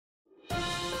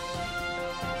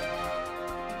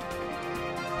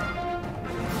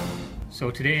So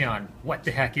today on What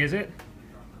the Heck Is It?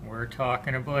 We're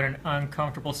talking about an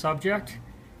uncomfortable subject.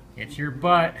 It's your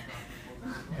butt.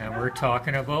 And we're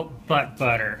talking about butt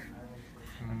butter.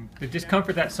 The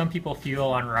discomfort that some people feel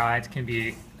on rides can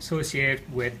be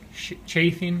associated with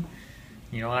chafing.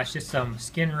 You know, that's just some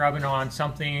skin rubbing on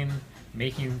something,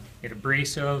 making it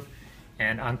abrasive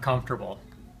and uncomfortable.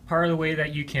 Part of the way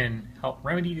that you can help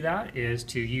remedy that is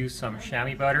to use some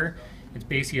chamois butter. It's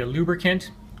basically a lubricant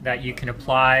that you can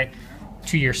apply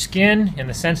to your skin in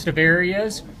the sensitive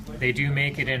areas. They do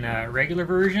make it in a regular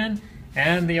version,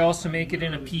 and they also make it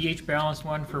in a pH balanced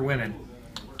one for women.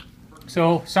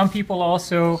 So some people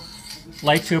also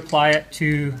like to apply it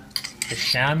to the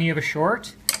chamois of a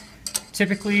short.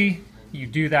 Typically you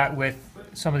do that with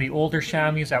some of the older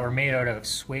chamois that were made out of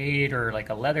suede or like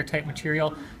a leather type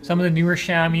material. Some of the newer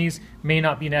chamois may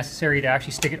not be necessary to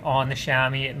actually stick it on the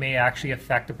chamois. It may actually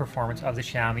affect the performance of the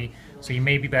chamois, so you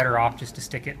may be better off just to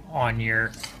stick it on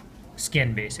your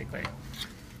skin basically.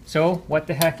 So what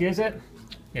the heck is it?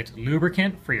 It's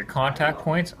lubricant for your contact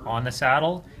points on the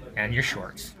saddle and your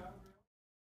shorts.